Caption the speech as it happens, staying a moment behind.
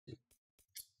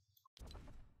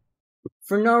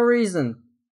For no reason.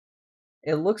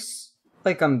 It looks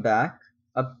like I'm back.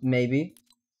 Maybe.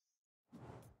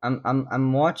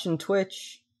 I'm watching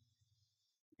Twitch.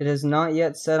 It has not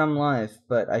yet said I'm live,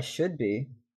 but I should be.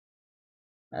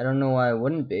 I don't know why I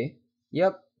wouldn't be.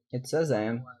 Yep, it says I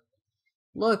am.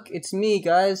 Look, it's me,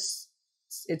 guys.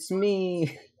 It's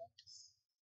me.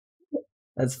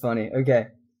 That's funny. Okay.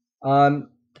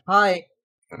 Hi.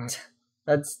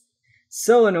 That's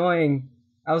so annoying.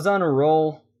 I was on a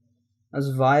roll. I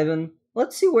was vibing.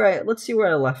 Let's see where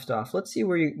I left off. Let's see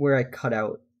where I cut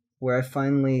out. Where I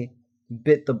finally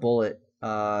bit the bullet,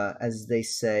 as they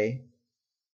say.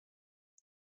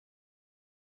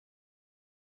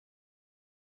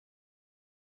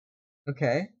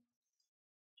 Okay.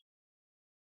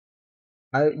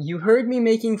 You heard me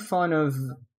making fun of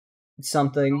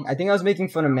something. I think I was making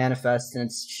fun of Manifest and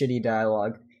its shitty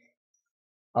dialogue.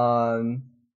 So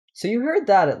you heard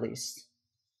that at least.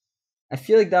 I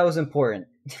feel like that was important.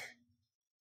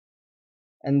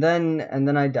 and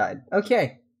then I died.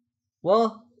 Okay.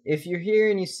 Well, if you're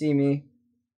here and you see me,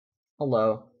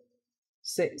 hello.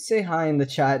 Say hi in the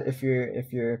chat if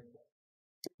you're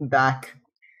back.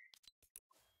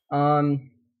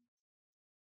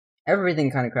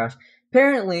 Everything kind of crashed.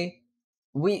 Apparently,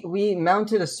 we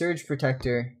mounted a surge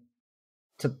protector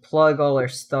to plug all our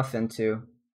stuff into,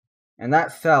 and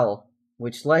that fell,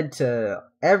 which led to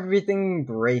everything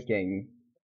breaking.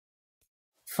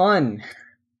 Fun.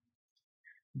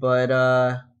 But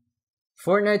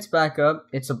Fortnite's back up.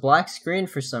 It's a black screen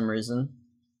for some reason.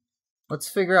 Let's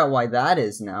figure out why that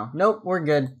is now. Nope, we're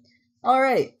good.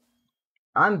 Alright.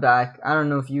 I'm back. I don't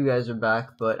know if you guys are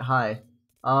back, but hi.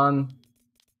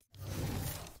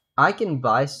 I can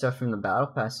buy stuff from the battle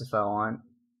pass if I want,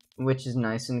 which is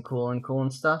nice and cool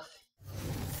and stuff.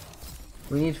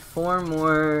 We need 4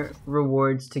 more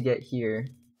rewards to get here.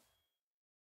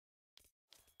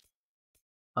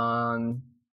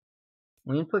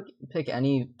 We need to pick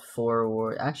any 4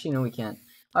 rewards. Actually, no, we can't.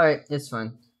 Alright, it's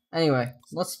fine. Anyway,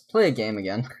 let's play a game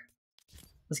again.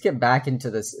 Let's get back into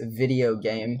this video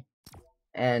game.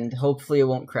 And hopefully it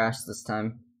won't crash this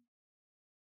time.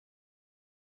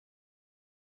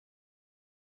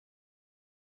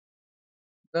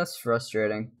 That's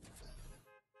frustrating.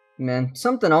 Man,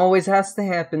 something always has to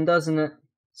happen, doesn't it?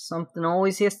 Something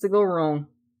always has to go wrong.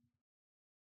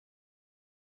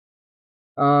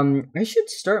 I should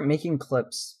start making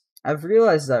clips. I've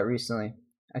realized that recently.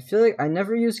 I feel like I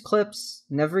never used clips,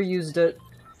 never used it,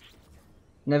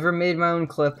 never made my own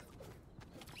clip.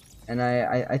 And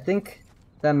I think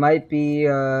that might be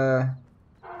that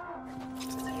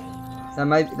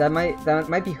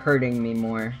might be hurting me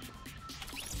more.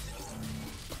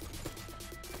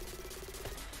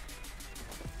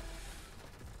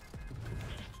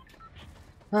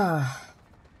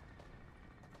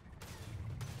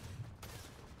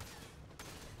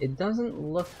 It doesn't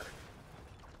look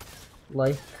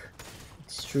like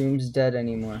stream's dead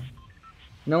anymore.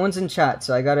 No one's in chat,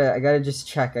 so I gotta just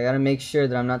check. I gotta make sure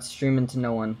that I'm not streaming to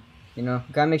no one. You know,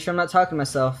 gotta make sure I'm not talking to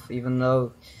myself, even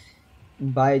though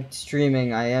by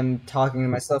streaming I am talking to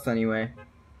myself anyway.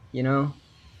 You know?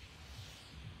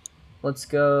 Let's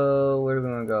go. Where do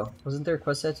we wanna go? Wasn't there a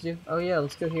quest I had to do? Oh yeah,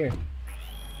 let's go here.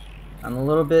 I'm a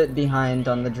little bit behind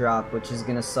on the drop, which is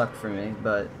gonna suck for me,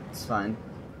 but it's fine.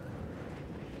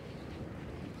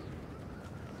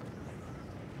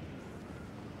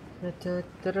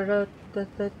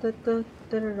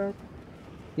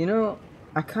 You know,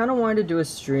 I kind of wanted to do a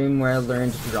stream where I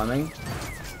learned drumming,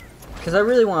 because I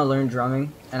really want to learn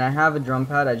drumming, and I have a drum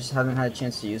pad, I just haven't had a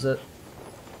chance to use it.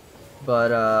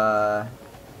 But I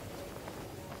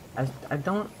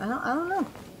don't know.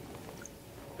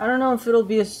 I don't know if it'll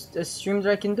be a stream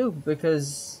that I can do,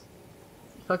 because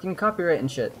fucking copyright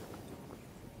and shit.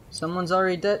 Someone's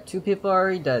already dead. 2 people are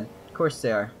already dead. Of course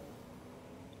they are.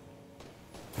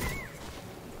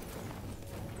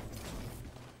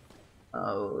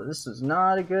 Oh, this was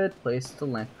not a good place to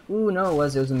land. Ooh, no, it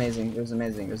was. It was amazing. It was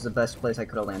amazing. It was the best place I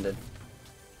could have landed.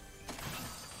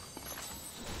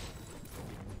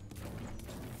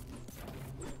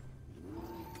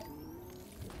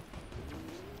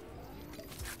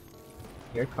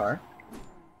 Your car.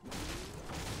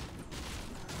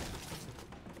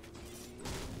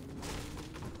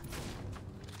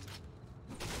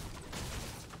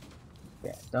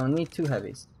 Yeah, don't need 2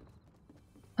 heavies.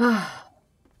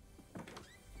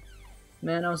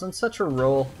 Man, I was on such a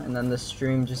roll, and then the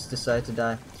stream just decided to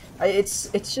die. It's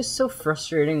just so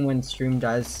frustrating when stream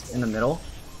dies in the middle,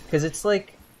 because it's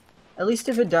like, at least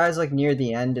if it dies like near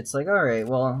the end, it's like, alright,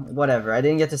 well, whatever. I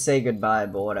didn't get to say goodbye,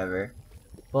 but whatever.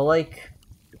 But like,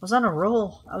 I was on a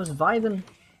roll. I was vibing.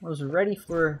 I was ready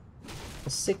for A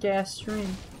sick ass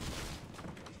stream.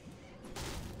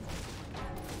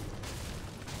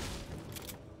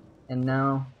 And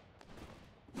now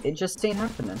it just ain't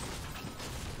happening.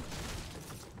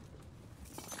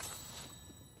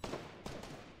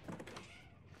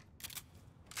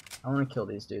 I want to kill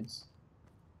these dudes.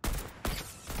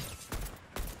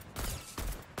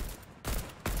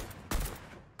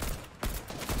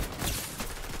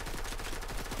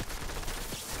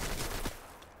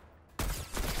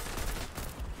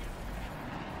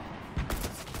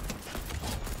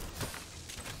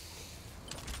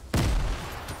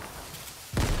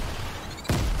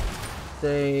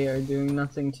 They are doing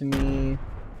nothing to me.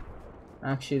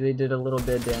 Actually, they did a little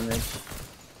bit of damage.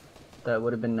 That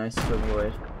would have been nice to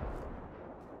avoid.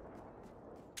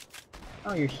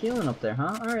 Oh, you're healing up there,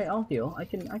 huh? Alright, I'll heal. I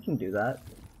can do that.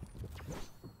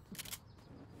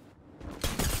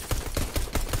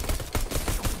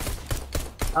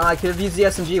 I could have used the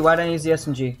SMG. Why didn't I use the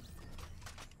SMG?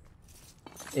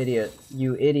 Idiot.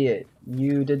 You idiot.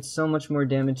 You did so much more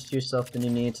damage to yourself than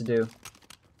you needed to do.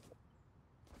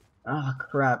 Ah,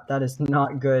 crap. That is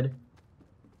not good.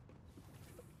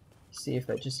 See, if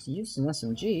I just used an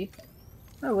SMG,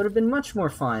 that would have been much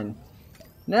more fine.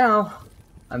 Now,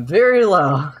 I'm very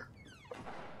low.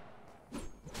 I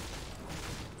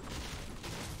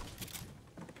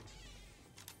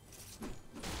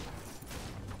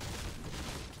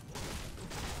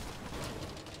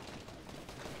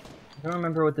don't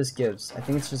remember what this gives. I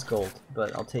think it's just gold,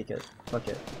 but I'll take it. Fuck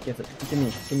it. Give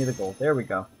me the gold. There we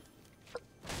go.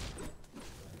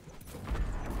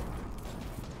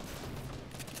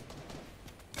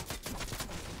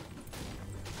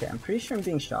 Okay, I'm pretty sure I'm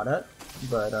being shot at,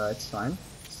 but it's fine.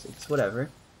 It's whatever.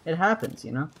 It happens,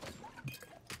 you know?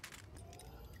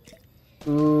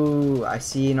 Ooh, I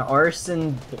see an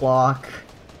arson block.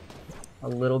 A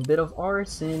little bit of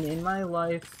arson in my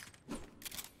life.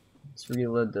 Let's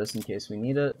reload this in case we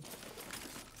need it.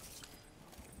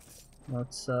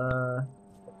 Let's, Oh,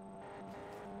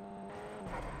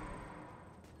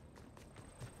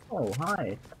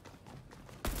 hi.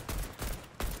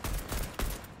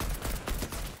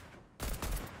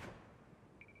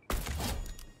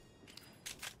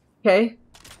 Okay,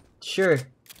 sure.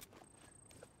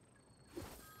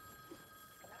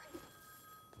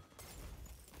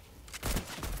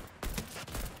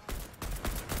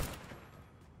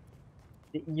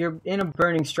 You're in a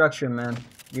burning structure, man.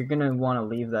 You're gonna want to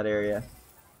leave that area.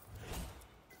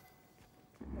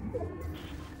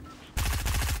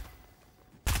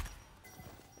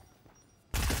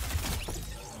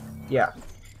 Yeah.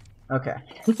 Okay.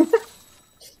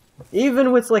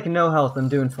 Even with, like, no health, I'm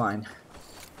doing fine.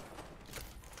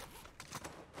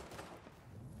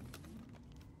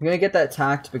 I'm gonna get that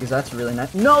tacked because that's really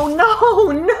nice. No,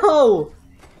 no, no!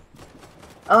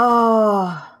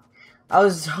 Oh, I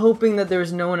was hoping that there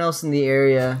was no one else in the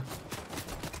area.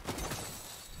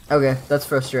 Okay, that's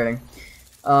frustrating.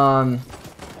 Oh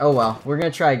well, we're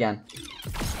gonna try again.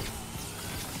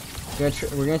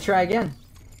 We're gonna try again.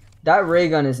 That ray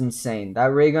gun is insane.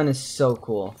 That ray gun is so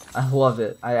cool. I love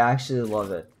it. I actually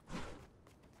love it.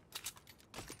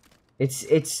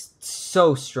 It's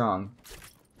so strong.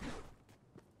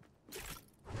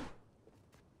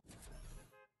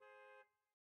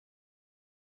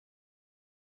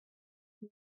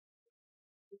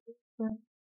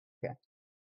 Okay.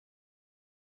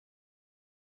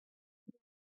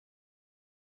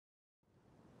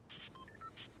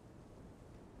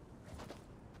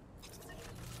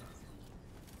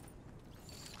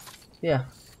 Yeah.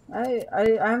 I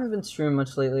haven't been streaming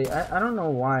much lately. I don't know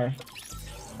why.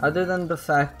 Other than the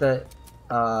fact that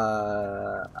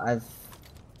I've,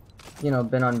 you know,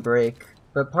 been on break.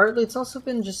 But partly it's also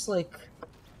been just like,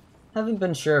 haven't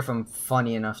been sure if I'm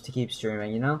funny enough to keep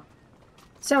streaming, you know?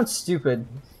 It sounds stupid,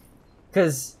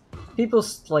 because people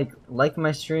like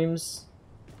my streams,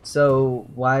 so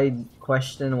why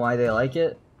question why they like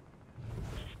it?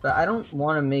 But I don't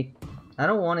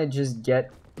want to just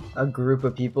get a group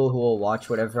of people who will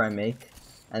watch whatever I make,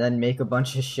 and then make a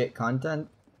bunch of shit content.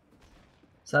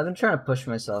 So I've been trying to push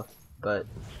myself, but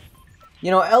you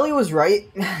know, Ellie was right.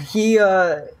 He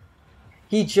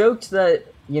joked that,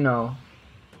 you know,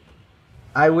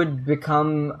 I would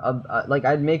become like,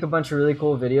 I'd make a bunch of really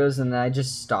cool videos and then I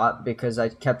just stopped because I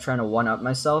kept trying to one-up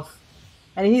myself.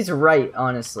 And he's right,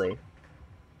 honestly.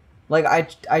 Like,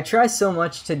 I try so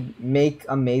much to make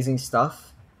amazing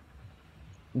stuff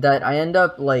that I end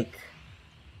up, like,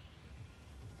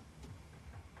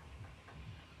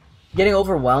 getting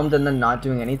overwhelmed and then not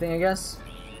doing anything, I guess.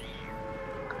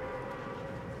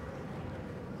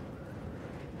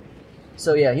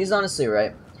 So yeah, he's honestly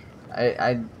right.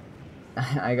 I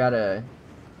gotta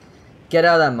get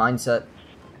out of that mindset.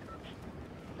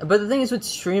 But the thing is with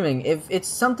streaming, if it's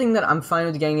something that I'm fine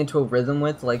with getting into a rhythm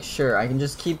with, like, sure, I can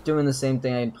just keep doing the same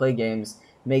thing. I can play games,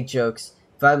 make jokes,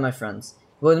 vibe with my friends.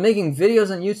 But with making videos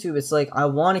on YouTube, it's like, I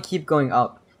want to keep going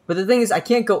up. But the thing is, I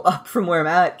can't go up from where I'm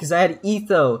at, because I had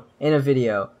etho in a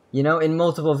video, you know, in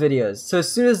multiple videos. So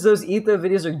as soon as those etho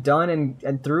videos are done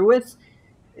and through with,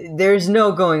 there's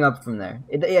no going up from there.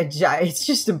 It's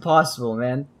just impossible,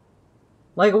 man.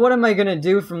 Like, what am I gonna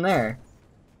do from there?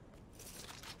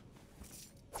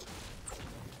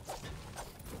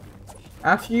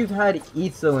 After you've had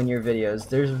etho in your videos,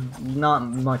 there's not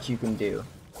much you can do.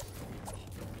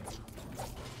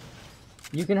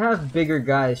 You can have bigger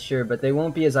guys, sure, but they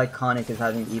won't be as iconic as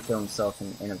having etho himself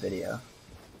in a video.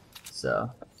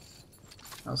 So,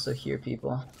 I also hear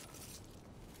people.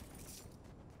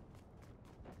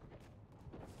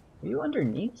 Are you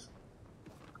underneath?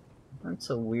 That's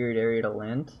a weird area to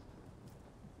land.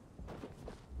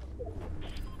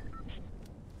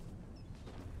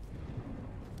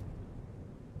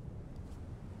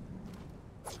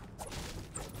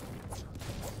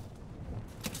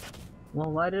 Well,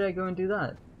 why did I go and do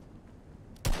that?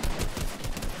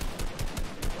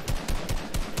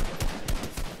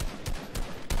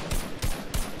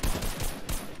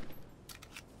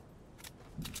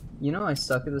 You know I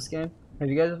suck at this game? Have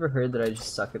you guys ever heard that I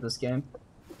just suck at this game?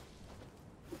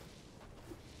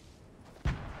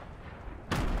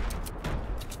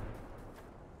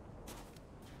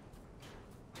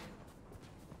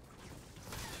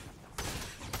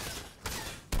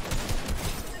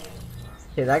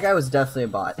 Okay, that guy was definitely a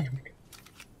bot.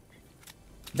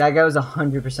 That guy was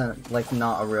 100% like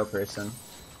not a real person.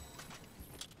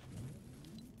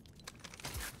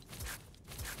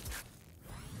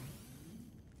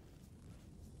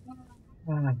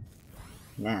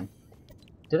 Man,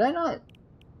 did I not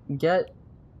get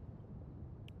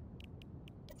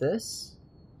this?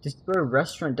 Just for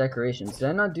restaurant decorations. Did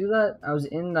I not do that? I was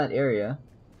in that area.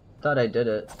 Thought I did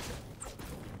it.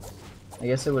 I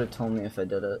guess it would have told me if I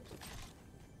did it.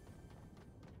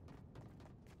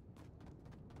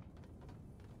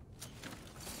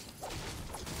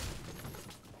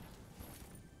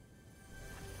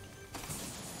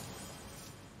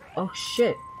 Oh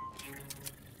shit!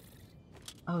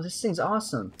 Oh, this thing's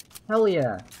awesome! Hell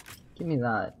yeah! Give me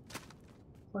that.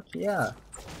 Fuck yeah!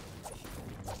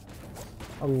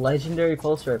 A legendary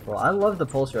pulse rifle. I love the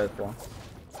pulse rifle.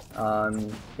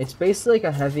 It's basically like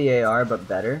a heavy AR, but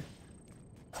better.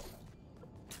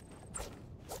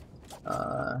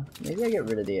 Maybe I get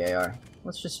rid of the AR.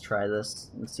 Let's just try this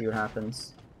and see what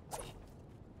happens.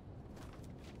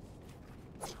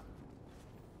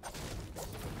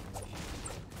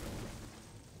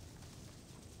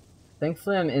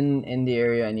 Thankfully I'm in the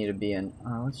area I need to be in.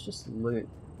 Let's just loot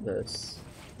this.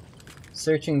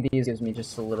 Searching these gives me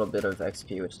just a little bit of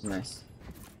XP, which is nice.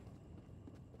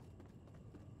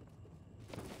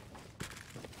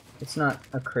 It's not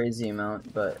a crazy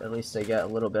amount, but at least I get a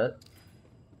little bit.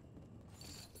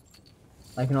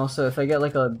 I can also, if I get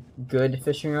like a good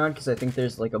fishing rod, because I think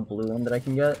there's like a blue one that I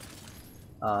can get,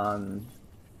 that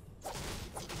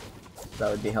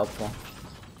would be helpful.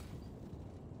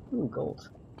 Ooh, gold.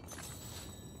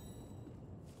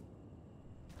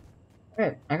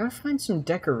 Alright, I gotta find some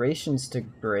decorations to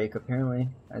break, apparently.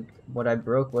 What I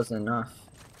broke wasn't enough.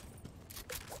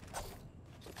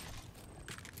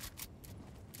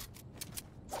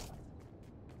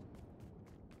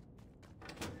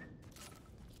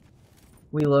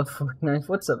 We love Fortnite.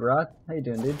 What's up, Rod? How you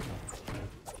doing, dude?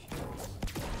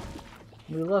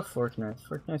 We love Fortnite.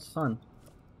 Fortnite's fun.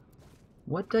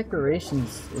 What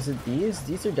decorations? Is it these?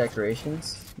 These are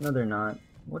decorations. No, they're not.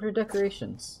 What are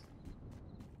decorations?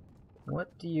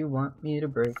 What do you want me to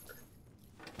break?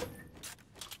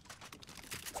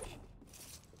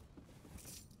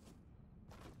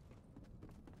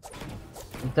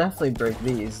 Definitely break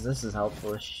these. This is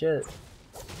helpful as shit.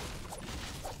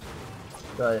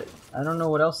 But I don't know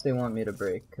what else they want me to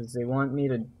break, because they want me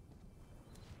to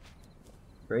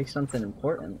break something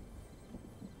important.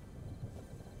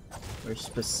 Or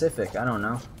specific, I don't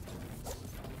know.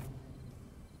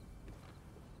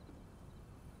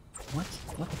 What?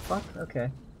 What the fuck? Okay.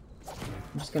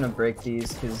 I'm just gonna break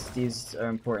these, because these are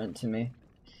important to me.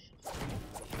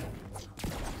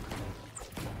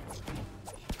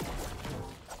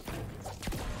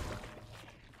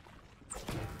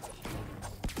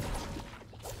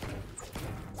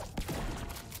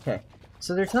 Okay,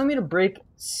 so they're telling me to break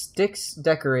sticks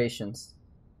decorations.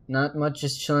 Not much,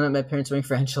 just chilling at my parents' waiting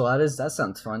for enchiladas. That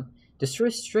sounds fun. Destroy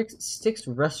sticks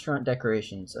restaurant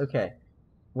decorations. Okay.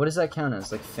 What does that count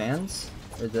as? Like fans?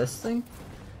 Or this thing?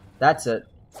 That's it.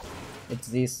 It's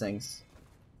these things.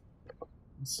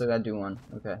 Still gotta do one.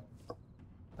 Okay.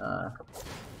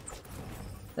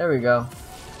 There we go.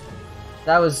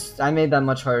 I made that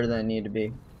much harder than it needed to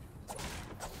be.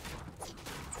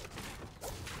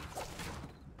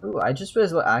 Ooh, I just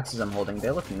realized what axes I'm holding. They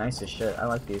look nice as shit. I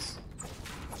like these.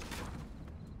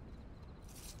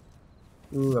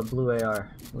 Ooh, a blue AR.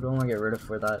 What do I want to get rid of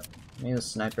for that? Maybe a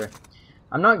sniper.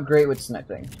 I'm not great with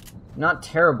sniping. Not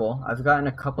terrible. I've gotten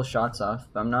a couple shots off,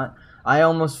 but I'm not... I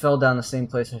almost fell down the same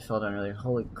place I fell down earlier.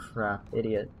 Holy crap,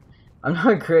 idiot. I'm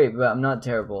not great, but I'm not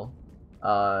terrible.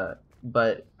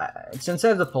 Since I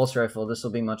have the pulse rifle, this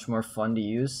will be much more fun to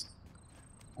use.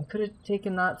 I could have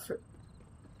taken that for...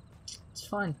 It's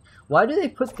fine. Why do they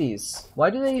put these? Why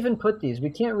do they even put these? We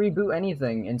can't reboot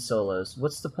anything in solos.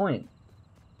 What's the point?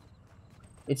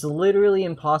 It's literally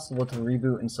impossible to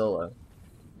reboot in solo.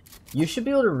 You should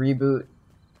be able to reboot,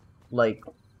 like,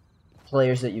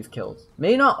 players that you've killed.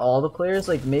 Maybe not all the players,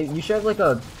 like, maybe you should have, like,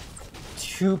 a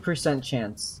 2%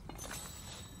 chance.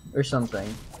 Or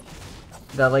something.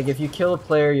 That, like, if you kill a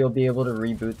player, you'll be able to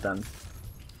reboot them.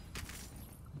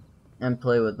 And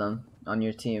play with them on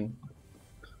your team.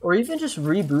 Or even just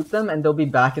reboot them and they'll be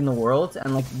back in the world,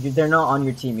 and, like, they're not on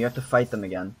your team, you have to fight them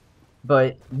again.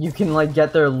 But you can, like,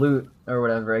 get their loot or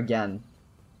whatever again.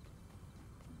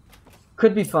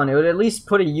 Could be fun. It would at least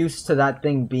put a use to that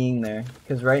thing being there,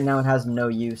 because right now it has no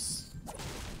use.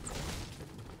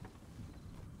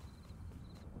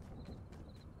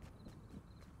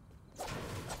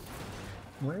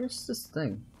 Where's this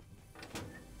thing?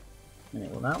 Okay,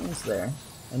 well that one's there.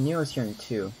 I knew I was hearing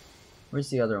two. Where's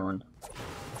the other one?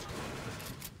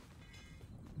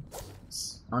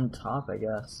 It's on top, I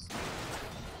guess.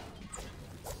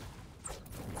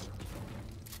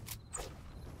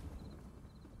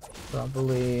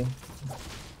 Probably...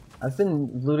 I've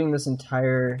been looting this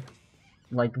entire,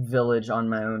 like, village on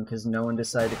my own because no one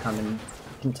decided to come and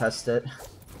contest it.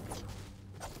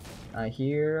 I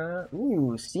hear...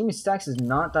 ooh, Steamy Stacks is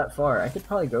not that far. I could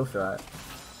probably go for that.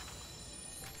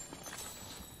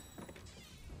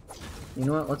 You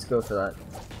know what? Let's go for that.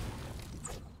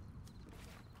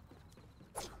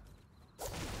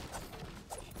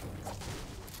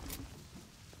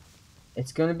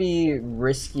 It's gonna be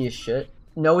risky as shit.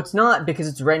 No, it's not, because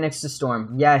it's right next to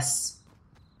Storm. Yes!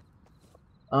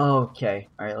 Okay.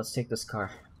 Alright, let's take this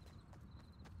car.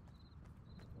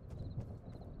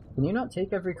 Can you not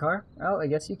take every car? Oh, I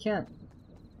guess you can't.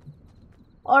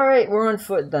 Alright, we're on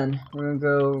foot then. We're gonna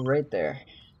go right there.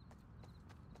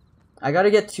 I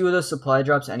gotta get 2 of those supply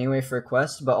drops anyway for a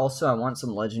quest, but also I want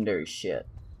some legendary shit.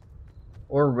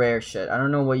 Or rare shit. I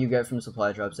don't know what you get from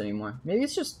supply drops anymore. Maybe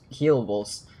it's just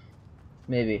healables.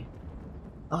 Maybe.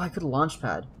 Oh, I could launch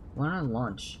pad. Why not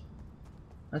launch?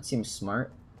 That seems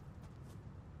smart.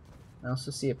 I also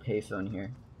see a payphone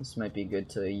here. This might be good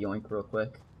to yoink real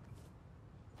quick.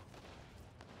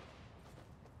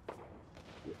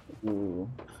 Ooh,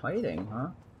 fighting, huh?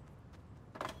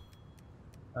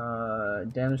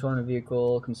 Damage while in a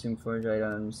vehicle, consume forage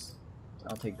items.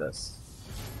 I'll take this.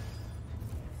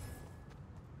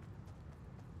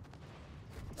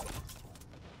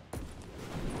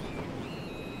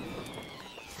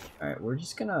 Alright, we're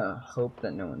just gonna hope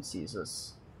that no one sees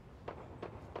us.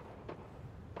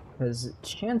 Because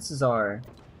chances are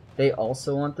they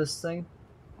also want this thing.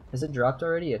 Has it dropped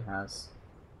already? It has.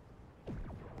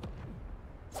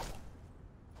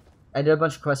 I did a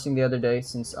bunch of questing the other day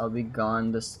since I'll be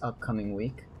gone this upcoming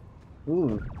week.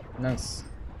 Ooh, nice.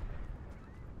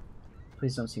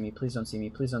 Please don't see me, please don't see me,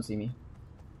 please don't see me.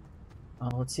 Oh,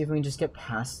 let's see if we can just get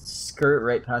past, skirt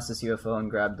right past this UFO and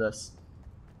grab this.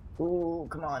 Ooh,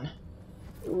 come on.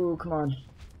 Ooh, come on.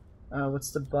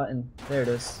 What's the button? There it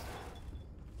is.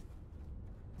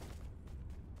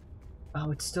 Oh,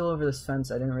 it's still over this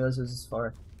fence. I didn't realize it was this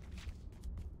far.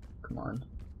 Come on.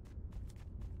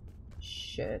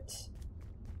 Shit.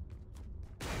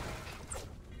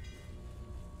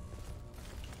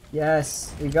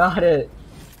 Yes, we got it.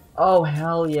 Oh,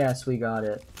 hell yes, we got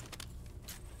it.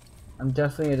 I'm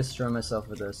definitely gonna destroy myself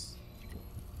with this.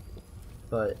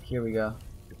 But here we go.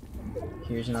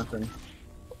 Here's nothing.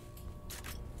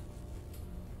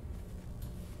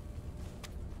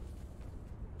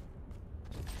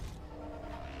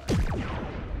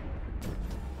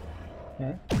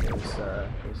 Okay,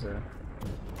 there's a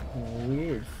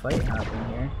weird fight happening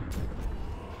here.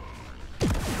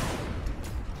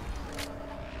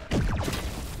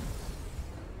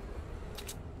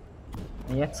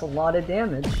 And yet it's a lot of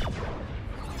damage.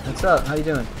 What's up? How you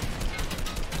doing?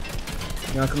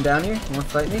 You wanna come down here? You wanna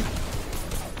fight me?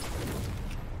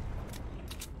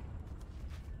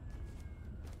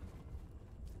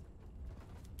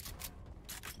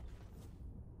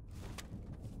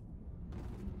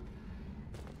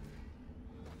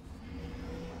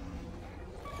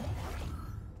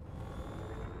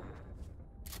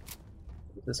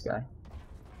 This guy.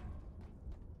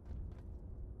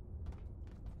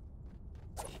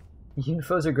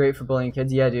 UFOs are great for bullying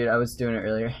kids. Yeah, dude, I was doing it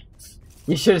earlier.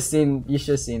 You should have seen. You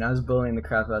should have seen. I was bullying the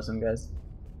crap out of some guys.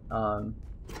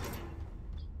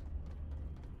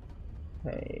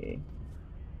 Hey,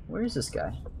 where is this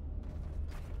guy?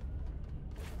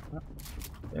 Oh,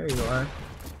 there you are.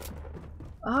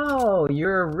 Oh,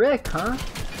 you're a Rick, huh?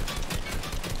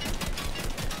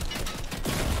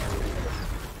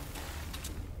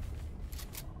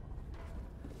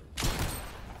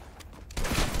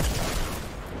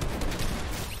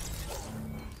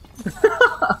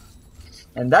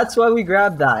 And that's why we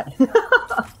grabbed that.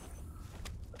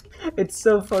 It's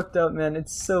so fucked up, man.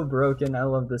 It's so broken. I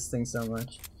love this thing so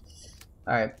much.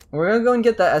 Alright, we're gonna go and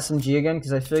get that SMG again,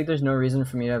 because I feel like there's no reason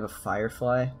for me to have a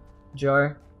Firefly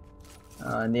jar.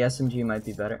 And the SMG might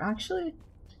be better. Actually,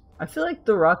 I feel like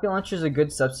the rocket launcher is a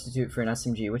good substitute for an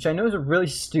SMG, which I know is a really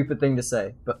stupid thing to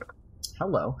say, but...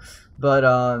 Hello. But,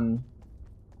 I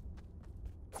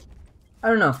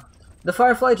don't know. The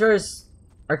Firefly jars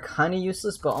are kind of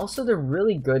useless, but also they're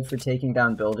really good for taking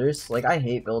down builders. Like, I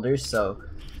hate builders, so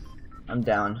I'm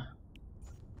down.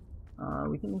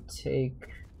 We can take...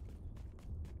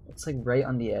 It's like right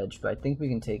on the edge, but I think we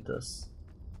can take this.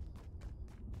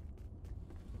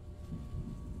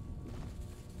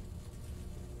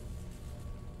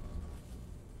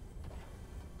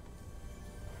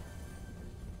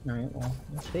 Alright, well,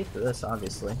 let's take this,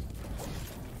 obviously.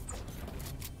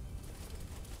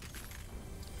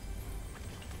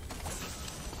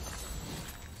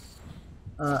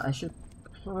 I should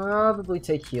probably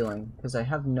take healing, because I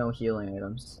have no healing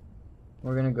items.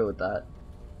 We're gonna go with that.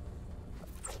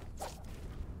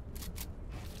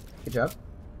 Good job.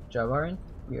 Good job, Aaron.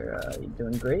 You're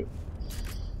doing great.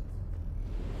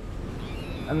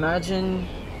 Imagine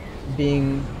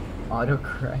being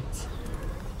autocorrect.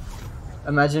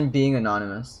 Imagine being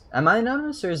anonymous. Am I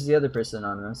anonymous, or is the other person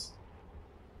anonymous?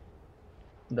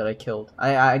 That I killed.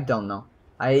 I don't know.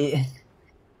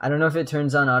 I don't know if it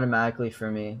turns on automatically for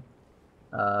me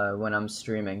when I'm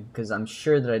streaming, because I'm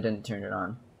sure that I didn't turn it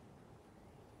on.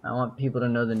 I want people to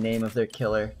know the name of their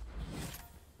killer.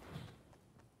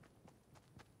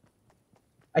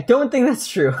 I don't think that's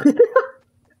true.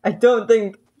 I don't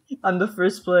think I'm the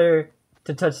first player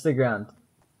to touch the ground.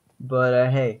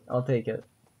 But hey, I'll take it.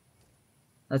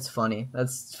 That's funny.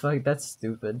 That's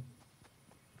stupid.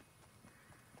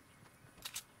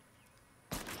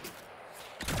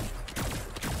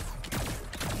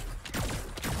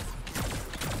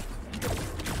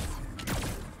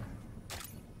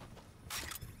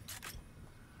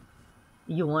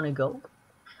 You wanna go?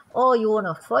 Oh, you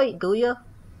wanna fight, do ya?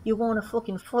 You wanna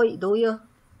fucking fight, do ya?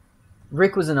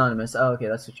 Rick was anonymous. Oh, okay,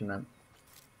 that's what you meant.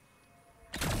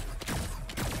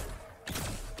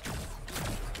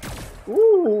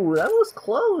 Ooh, that was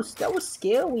close. That was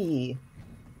scary.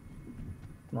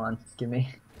 Come on, give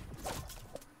me.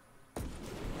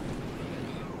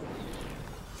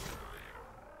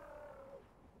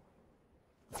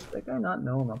 Does that guy not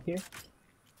know I'm up here?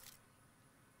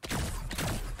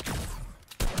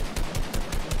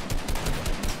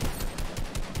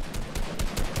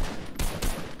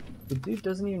 The dude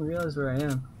doesn't even realize where I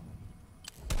am.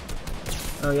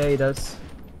 Oh yeah, he does.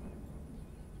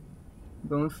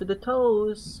 Going for the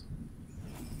toes.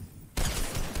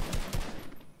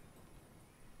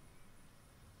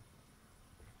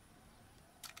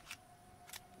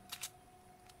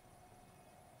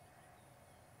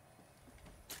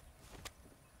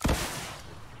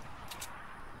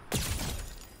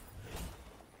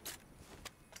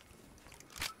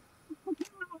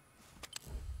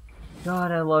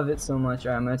 God, I love it so much.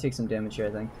 Alright, I'm gonna take some damage here,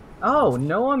 I think. Oh,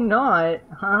 no I'm not!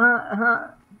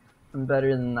 I'm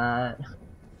better than that.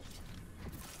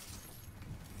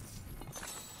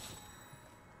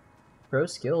 Pro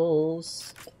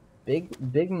skills.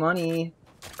 Big money.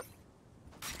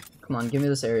 Come on, give me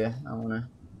this area. I want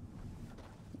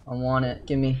it.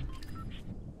 Give me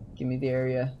the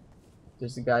area.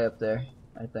 There's a guy up there,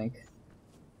 I think.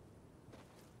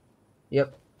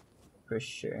 Yep. For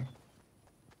sure.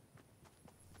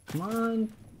 Come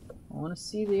on. I want to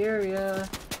see the area.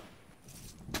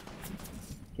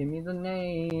 Give me the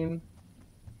name.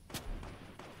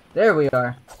 There we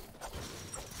are.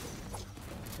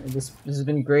 This has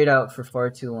been grayed out for far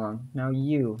too long. Now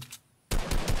you.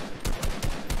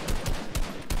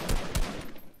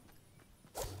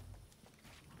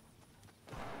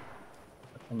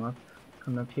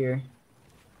 Come up here.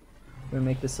 We're gonna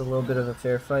make this a little bit of a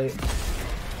fair fight.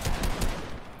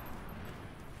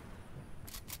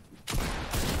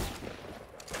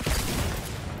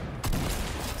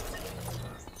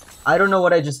 I don't know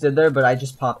what I just did there, but I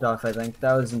just popped off, I think.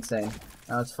 That was insane.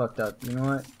 That was fucked up. You know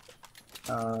what?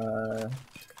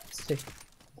 Let's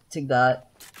take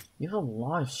that. You have a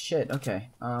lot of shit. Okay.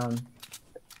 You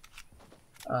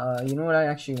know what I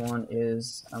actually want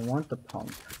is, I want the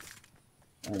pump.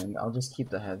 And I'll just keep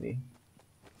the heavy.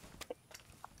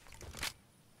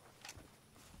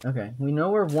 Okay, we know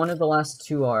where one of the last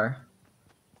two are.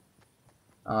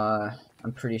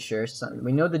 I'm pretty sure. So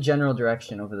we know the general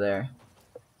direction over there.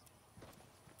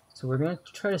 So we're gonna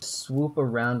try to swoop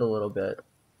around a little bit.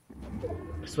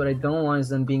 Because what I don't want is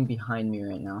them being behind me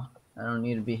right now. I don't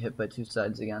need to be hit by two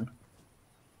sides again.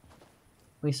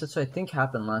 At least that's what I think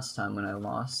happened last time when I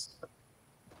lost.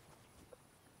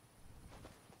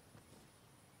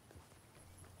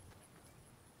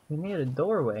 We made a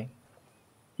doorway.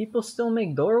 People still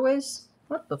make doorways?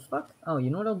 What the fuck? Oh, you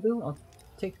know what I'll do? I'll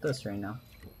take this right now.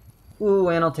 Ooh,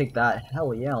 and I'll take that.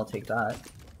 Hell yeah, I'll take that.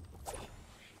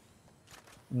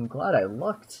 I'm glad I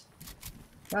looked.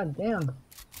 God damn.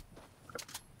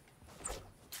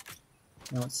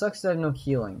 Now, it sucks that I have no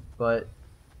healing, but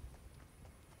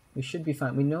we should be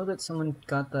fine. We know that someone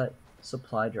got that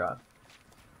supply drop.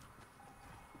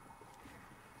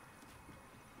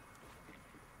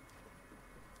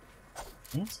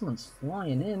 And someone's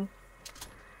flying in.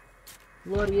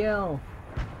 Bloody hell.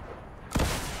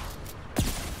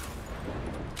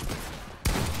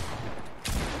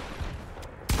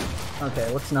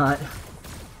 Okay, let's not.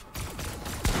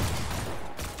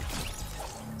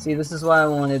 See, this is why I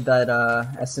wanted that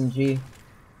SMG,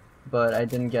 but I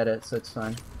didn't get it, so it's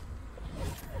fine.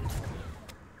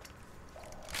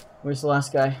 Where's the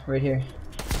last guy? Right here.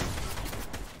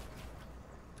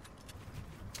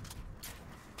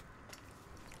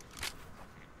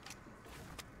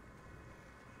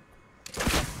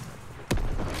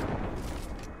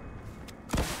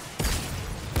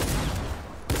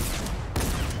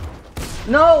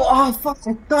 No! Oh fuck,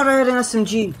 I thought I had an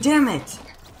SMG. Damn it!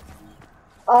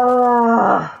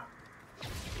 Ah,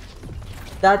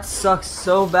 that sucks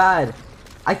so bad.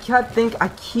 I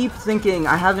keep thinking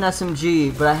I have an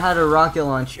SMG, but I had a rocket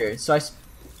launcher, so I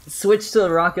switched to a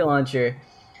rocket launcher.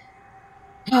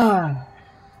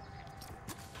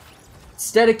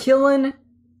 Instead of killing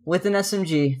with an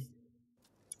SMG.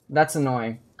 That's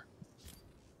annoying.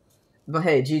 But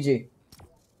hey, GG.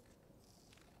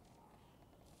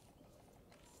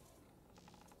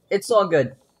 It's all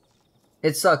good.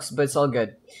 It sucks, but it's all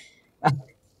good.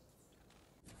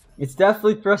 It's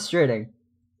definitely frustrating.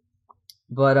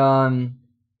 But,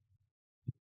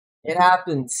 it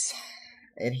happens.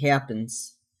 It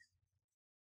happens.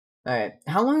 Alright,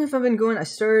 how long have I been going? I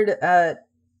started at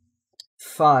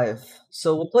 5.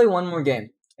 So we'll play one more game.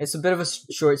 It's a bit of a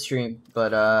short stream,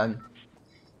 but,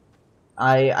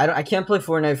 I can't play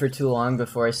Fortnite for too long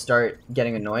before I start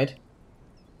getting annoyed.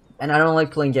 And I don't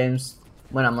like playing games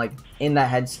when I'm like in that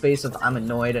headspace of I'm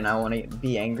annoyed and I want to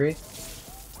be angry.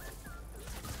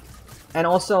 And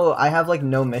also, I have like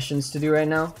no missions to do right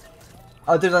now,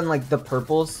 other than like the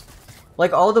purples.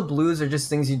 Like all the blues are just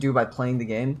things you do by playing the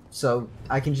game, so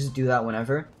I can just do that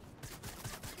whenever.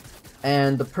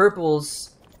 And the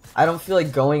purples, I don't feel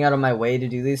like going out of my way to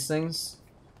do these things.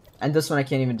 And this one I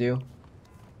can't even do.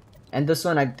 And this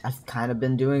one I've kind of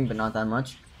been doing, but not that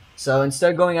much. So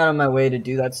instead of going out of my way to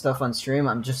do that stuff on stream,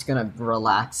 I'm just gonna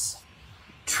relax.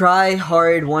 Try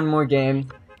hard one more game,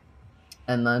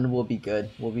 and then we'll be good.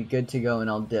 We'll be good to go, and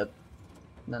I'll dip.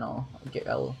 And then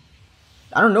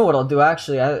I don't know what I'll do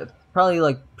actually. I probably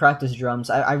like practice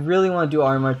drums. I really want to do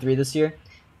RMR 3 this year,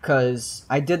 cause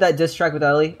I did that diss track with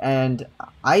Ellie, and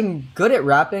I'm good at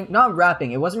rapping. Not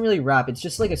rapping. It wasn't really rap. It's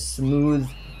just like a smooth.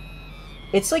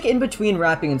 It's like in between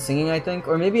rapping and singing, I think,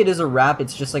 or maybe it is a rap.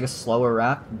 It's just like a slower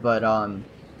rap. But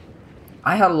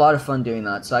I had a lot of fun doing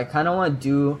that, so I kind of want to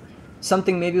do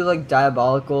something maybe like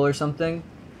Diabolical or something,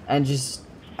 and just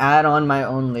add on my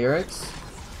own lyrics.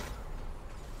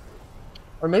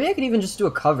 Or maybe I could even just do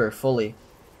a cover fully.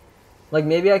 Like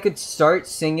maybe I could start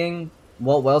singing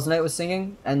what Wells Knight was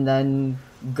singing, and then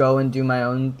go and do my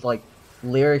own like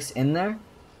lyrics in there.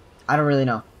 I don't really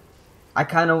know.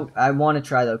 I want to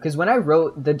try though, because when I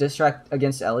wrote the diss track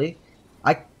against Ellie,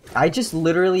 I just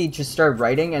literally just started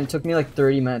writing, and it took me like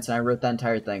 30 minutes, and I wrote that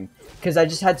entire thing, because I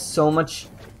just had so much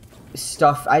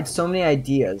stuff. I had so many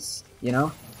ideas, you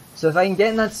know. So if I can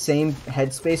get in that same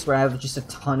headspace where I have just a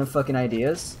ton of fucking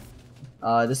ideas,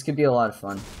 this could be a lot of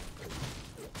fun.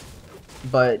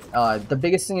 But the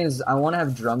biggest thing is I want to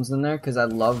have drums in there, because I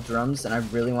love drums, and I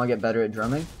really want to get better at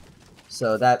drumming.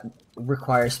 So that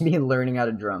requires me learning how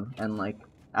to drum and like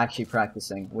actually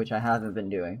practicing, which I haven't been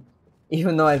doing,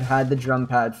 even though I've had the drum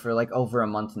pad for like over a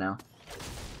month now.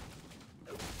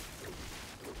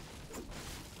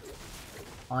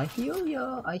 I heal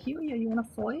ya. I heal ya. You wanna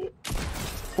fight?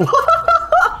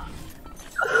 That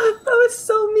was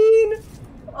so mean.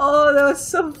 Oh, that was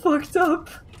so fucked up.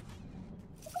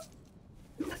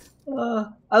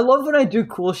 I love when I do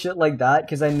cool shit like that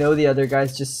because I know the other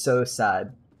guy's just so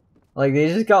sad. Like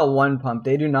they just got one pump.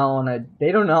 They do not want to.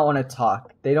 They do not want to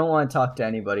talk. They don't want to talk to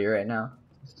anybody right now.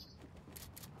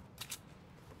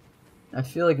 I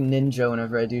feel like ninja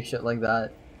whenever I do shit like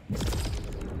that.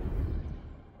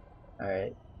 All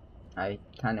right, I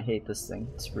kind of hate this thing.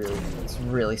 It's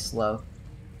really slow.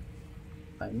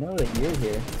 I know that you're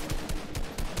here.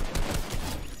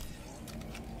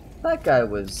 That guy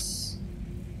was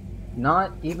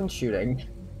not even shooting.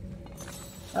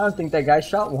 I don't think that guy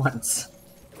shot once.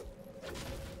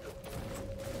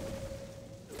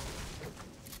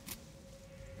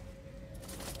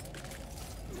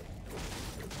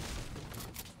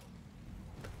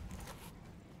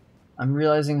 I'm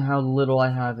realizing how little I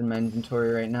have in my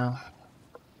inventory right now.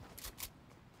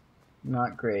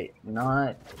 Not great.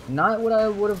 Not what I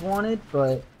would have wanted,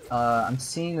 but I'm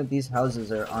seeing that these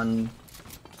houses are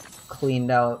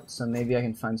uncleaned out, so maybe I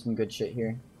can find some good shit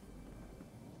here.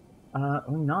 Or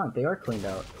not. They are cleaned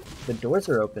out. The doors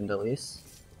are opened, at least.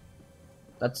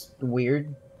 That's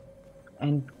weird.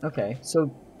 And, okay,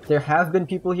 so there have been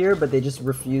people here, but they just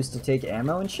refuse to take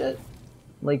ammo and shit?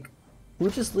 Like, who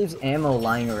just leaves ammo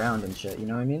lying around and shit, you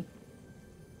know what I mean?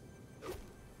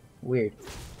 Weird.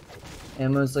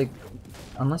 Ammo's like,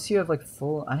 unless you have like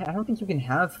full, I don't think you can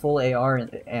have full AR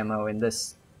ammo in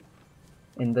this,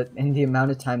 in the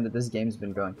amount of time that this game's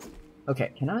been going.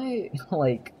 Okay, can I,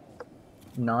 like,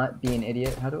 not be an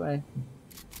idiot? How do I?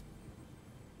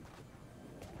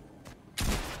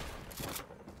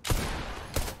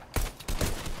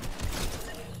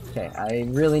 Okay, I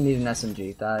really need an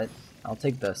SMG. I'll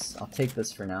take this. I'll take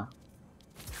this for now.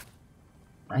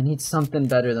 I need something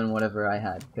better than whatever I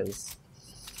had, because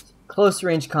close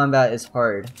range combat is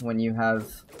hard when you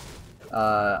have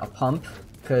a pump,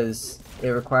 because it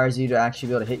requires you to actually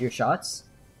be able to hit your shots.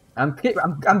 I'm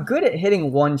good at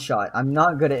hitting one shot. I'm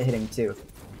not good at hitting two.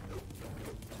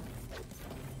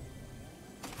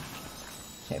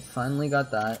 Okay, finally got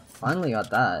that. Finally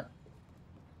got that.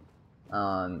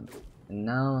 And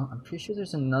now I'm pretty sure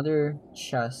there's another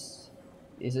chest.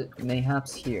 Is it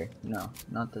mayhaps here? No,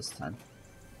 not this time.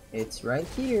 It's right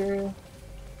here.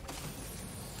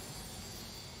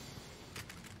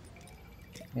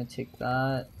 I'm gonna take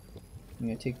that. I'm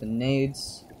gonna take the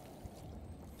nades.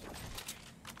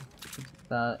 Take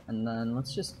that, and then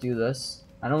let's just do this.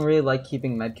 I don't really like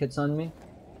keeping medkits on me,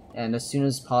 and as soon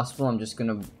as possible, I'm just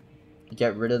gonna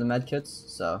get rid of the medkits.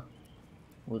 So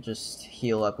we'll just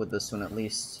heal up with this one at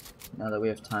least, now that we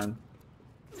have time.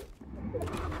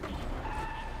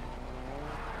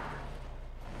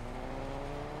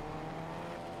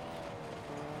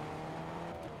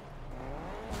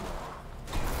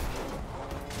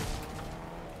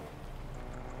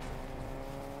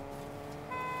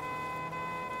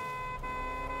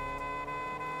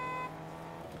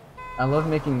 I love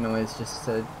making noise just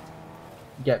to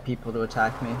get people to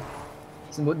attack me.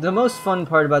 So the most fun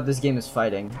part about this game is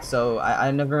fighting, so I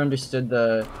never understood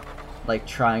the, like,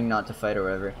 trying not to fight or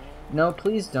whatever. No,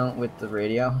 please don't with the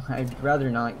radio. I'd rather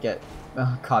not get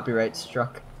copyright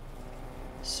struck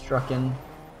in.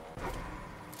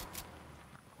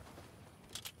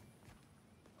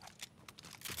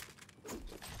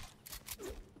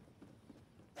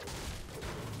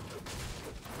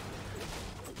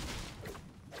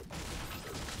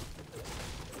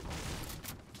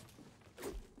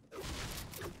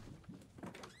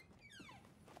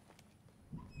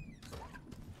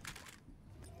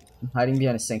 I'm hiding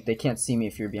behind a sink. They can't see me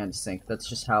if you're behind a sink. That's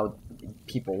just how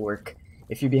people work.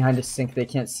 If you're behind a sink, they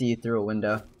can't see you through a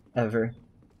window. Ever.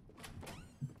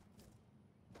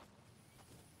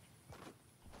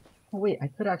 Oh wait, I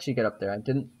could actually get up there. I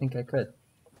didn't think I could.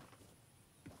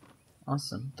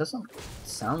 Awesome. Doesn't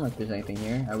sound like there's anything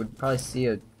here. I would probably see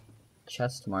a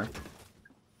chest mark.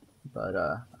 But,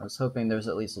 I was hoping there was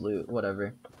at least loot.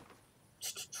 Whatever.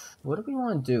 What do we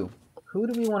want to do? Who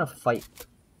do we want to fight?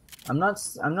 I'm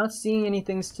not seeing any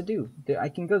things to do. I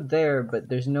can go there, but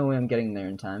there's no way I'm getting there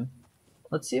in time.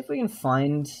 Let's see if we can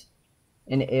find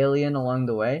an alien along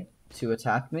the way to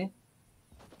attack me.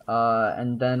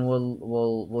 And then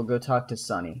we'll go talk to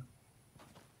Sunny.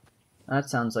 That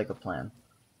sounds like a plan.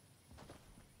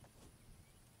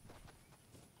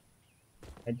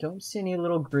 I don't see any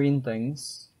little green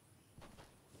things,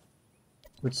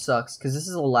 which sucks because this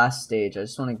is the last stage. I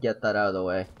just want to get that out of the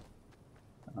way.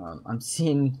 I'm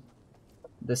seeing.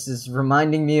 This is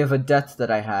reminding me of a death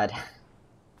that I had.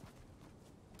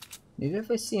 Maybe if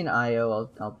I see an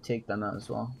IO, I'll take them out as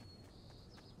well.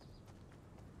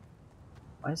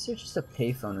 Why is there just a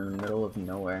payphone in the middle of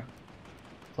nowhere?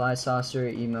 Fly saucer,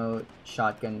 emote,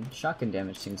 shotgun. Shotgun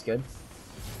damage seems good.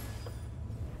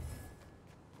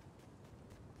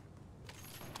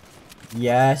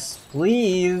 Yes,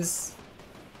 please!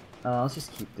 Oh, I'll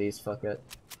just keep these, fuck it.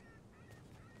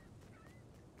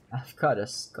 I've got a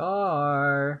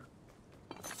scar.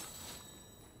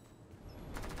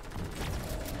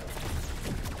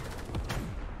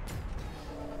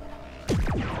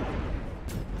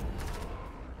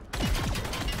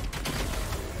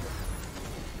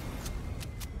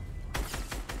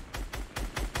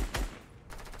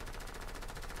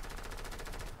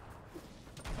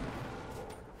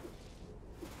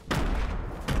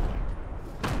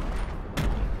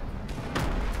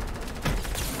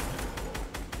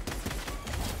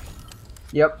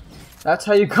 Yep, that's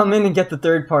how you come in and get the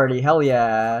third party. Hell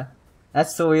yeah.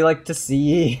 That's what we like to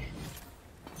see.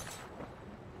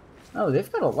 Oh,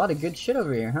 they've got a lot of good shit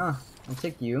over here, huh? I'll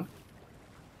take you.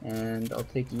 And I'll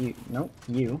take you. Nope,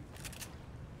 you.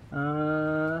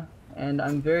 And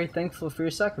I'm very thankful for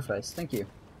your sacrifice. Thank you.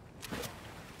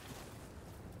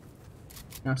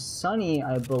 Now, Sunny,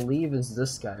 I believe, is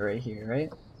this guy right here,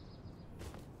 right?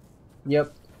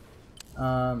 Yep.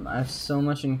 I have so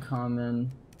much in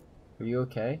common. Are you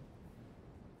okay?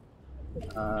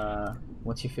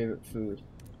 What's your favorite food?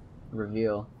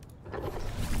 Reveal.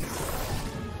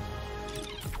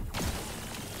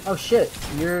 Oh shit,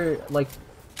 you're, like,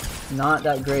 not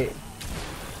that great.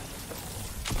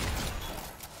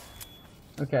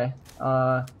 Okay,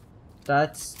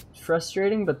 that's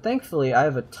frustrating, but thankfully I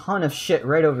have a ton of shit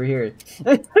right over here.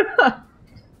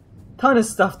 Ton of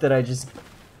stuff that I just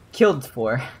killed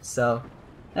for, so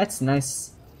that's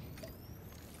nice.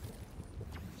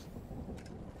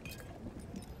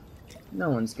 No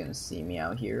one's gonna see me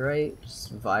out here, right?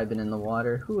 Just vibing in the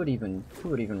water. Who would even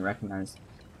recognize?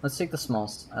 Let's take the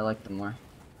smalls. I like them more.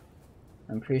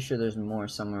 I'm pretty sure there's more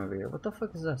somewhere over here. What the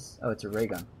fuck is this? Oh, it's a ray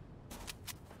gun.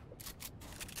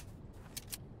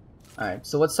 Alright,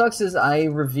 so what sucks is I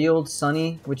revealed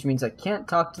Sunny, which means I can't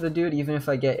talk to the dude even if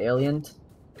I get aliened.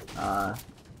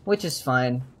 Which is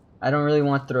fine. I don't really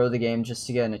want to throw the game just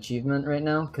to get an achievement right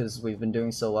now, because we've been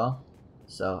doing so well.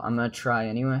 So I'm gonna try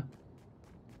anyway.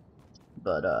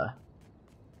 But,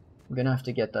 I'm gonna have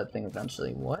to get that thing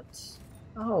eventually. What?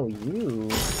 Oh, you.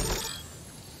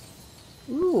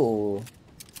 Ooh.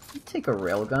 You take a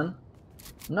railgun.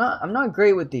 I'm not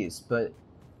great with these, but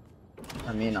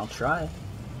I mean, I'll try.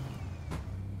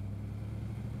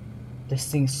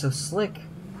 This thing's so slick.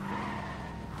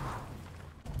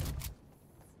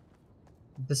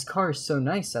 This car is so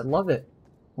nice. I love it.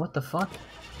 What the fuck?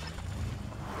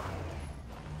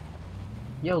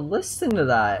 Yo, listen to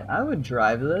that. I would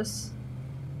drive this.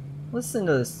 Listen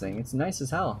to this thing. It's nice as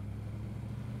hell.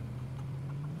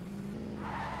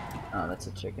 Oh, that's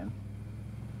a chicken.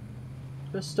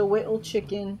 Just a little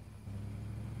chicken.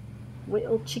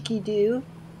 Little chicky do.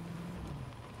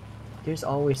 There's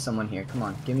always someone here. Come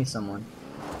on, give me someone.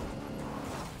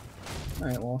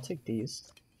 Alright, well, I'll take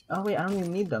these. Oh wait, I don't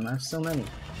even need them. I have so many.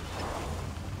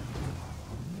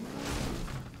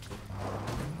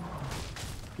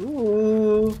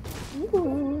 Ooh.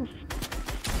 Ooh.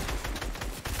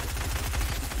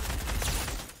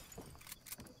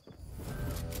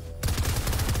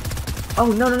 Oh,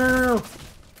 no, no, no, no, no.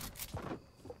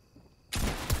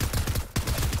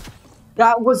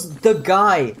 That was the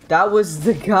guy. That was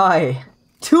the guy.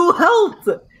 2 health.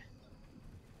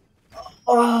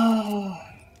 Oh.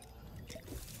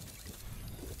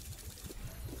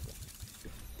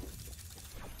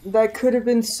 That could have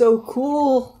been so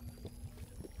cool.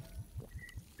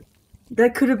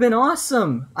 That could have been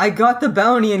awesome. I got the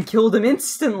bounty and killed him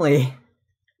instantly.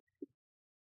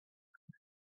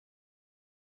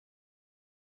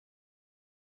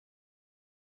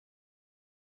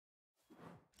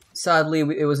 Sadly,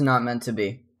 it was not meant to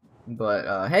be.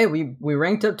 But, hey, we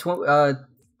ranked up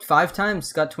 5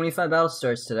 times, got 25 battle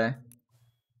stars today.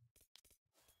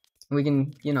 We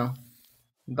can, you know,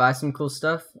 buy some cool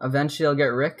stuff. Eventually I'll get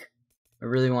Rick. I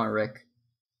really want Rick.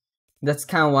 That's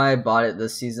kind of why I bought it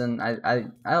this season.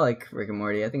 I like Rick and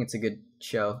Morty. I think it's a good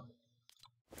show.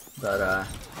 But,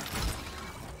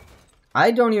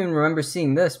 I don't even remember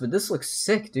seeing this, but this looks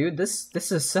sick, dude. This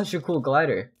is such a cool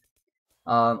glider.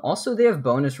 Also, they have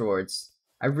bonus rewards.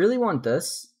 I really want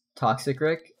this. Toxic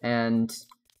Rick, and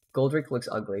Gold Rick looks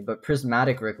ugly, but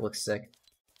Prismatic Rick looks sick.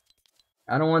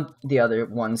 I don't want the other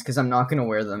ones, because I'm not going to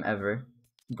wear them ever.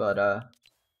 But,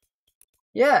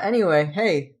 yeah, anyway,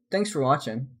 hey, thanks for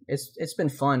watching. It's been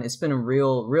fun. It's been a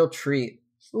real treat.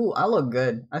 Ooh, I look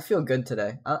good. I feel good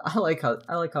today. I like how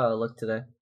I look today.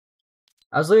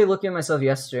 I was literally looking at myself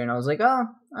yesterday, and I was like, oh,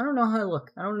 I don't know how I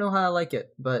look. I don't know how I like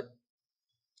it, but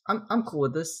I'm cool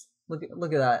with this. Look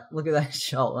at that. Look at that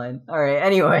shot line. All right.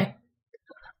 Anyway,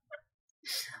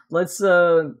 let's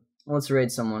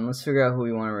raid someone. Let's figure out who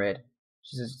we want to raid.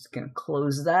 Just gonna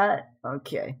close that.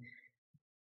 Okay.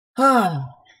 Thank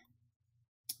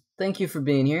you for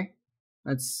being here.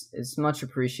 It's much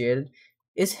appreciated.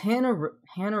 Is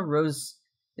Hannah Rose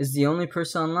is the only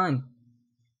person online?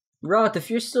 Roth, if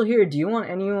you're still here, do you want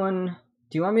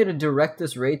me to direct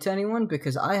this raid to anyone?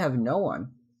 Because I have no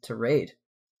one to raid.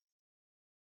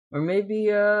 Or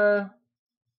maybe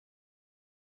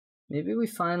we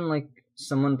find like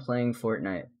someone playing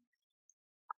Fortnite.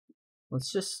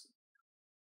 Let's just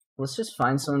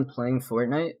find someone playing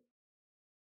Fortnite.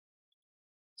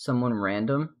 Someone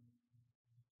random.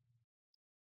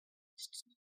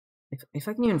 If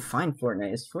I can even find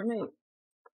Fortnite, is Fortnite?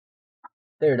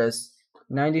 There it is.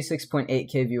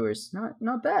 96.8k viewers.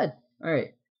 Not bad. All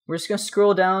right, we're just gonna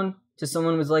scroll down to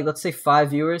someone with like, let's say 5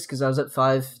 viewers, because I was at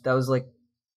 5. That was like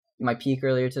my peak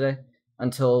earlier today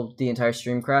until the entire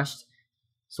stream crashed.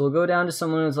 So we'll go down to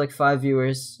someone with like 5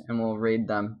 viewers and we'll raid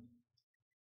them,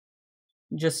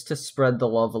 just to spread the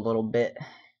love a little bit.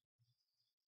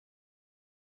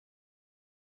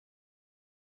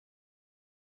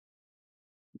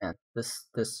 Yeah, this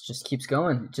just keeps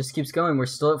going. It just keeps going. We're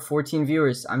still at 14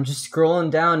 viewers. I'm just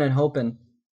scrolling down and hoping.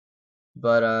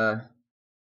 But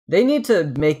they need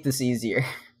to make this easier.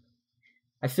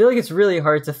 I feel like it's really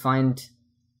hard to find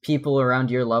people around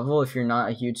your level if you're not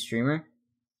a huge streamer.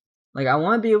 Like, I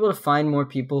want to be able to find more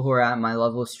people who are at my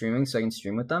level of streaming so I can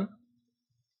stream with them.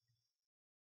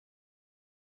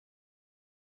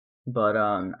 But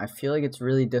I feel like it's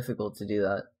really difficult to do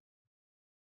that.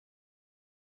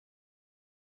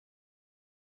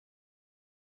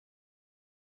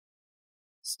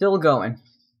 Still going.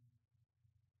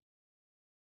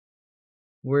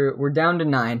 We're down to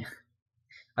 9.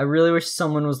 I really wish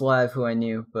someone was live who I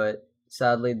knew, but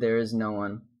sadly there is no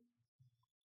one.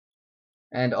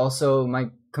 And also my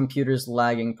computer's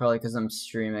lagging, probably because I'm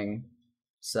streaming.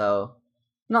 So,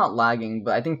 not lagging,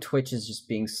 but I think Twitch is just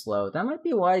being slow. That might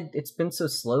be why it's been so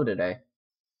slow today.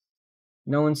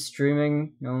 No one's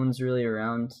streaming, no one's really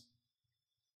around.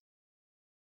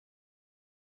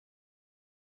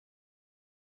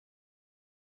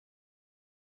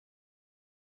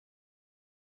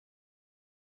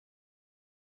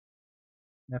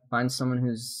 I find someone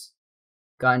who's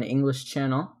got an English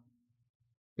channel,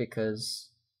 because,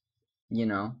 you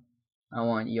know, I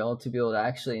want y'all to be able to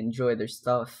actually enjoy their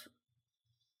stuff.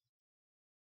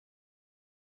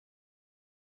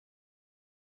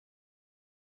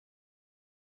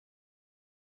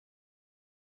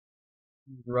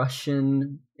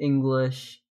 Russian,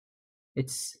 English.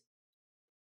 It's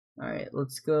alright,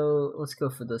 let's go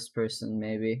for this person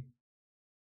maybe.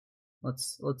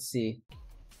 Let's see.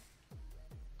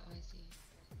 Oh, I see.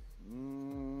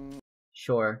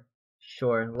 Sure.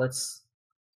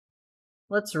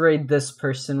 Let's raid this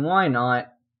person. Why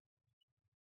not?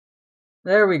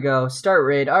 There we go. Start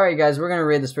raid. Alright guys, we're gonna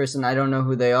raid this person. I don't know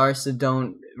who they are, so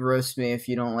don't roast me if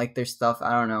you don't like their stuff.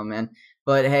 I don't know, man.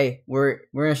 But hey, we're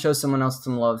gonna show someone else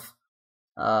some love.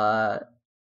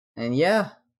 And yeah.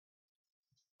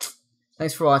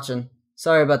 Thanks for watching.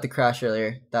 Sorry about the crash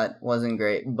earlier. That wasn't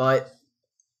great, but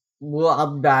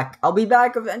I'll be back. I'll be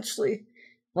back eventually.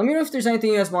 Let me know if there's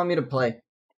anything you guys want me to play,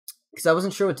 because I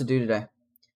wasn't sure what to do today.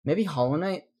 Maybe Hollow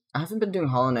Knight? I haven't been doing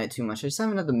Hollow Knight too much. I just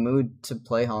haven't had the mood to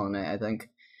play Hollow Knight, I think.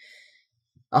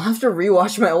 I'll have to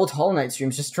rewatch my old Hollow Knight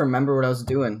streams just to remember what I was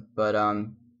doing, but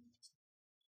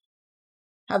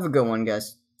have a good one,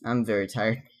 guys. I'm very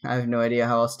tired. I have no idea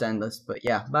how else to end this, but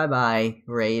yeah, bye-bye,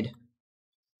 raid.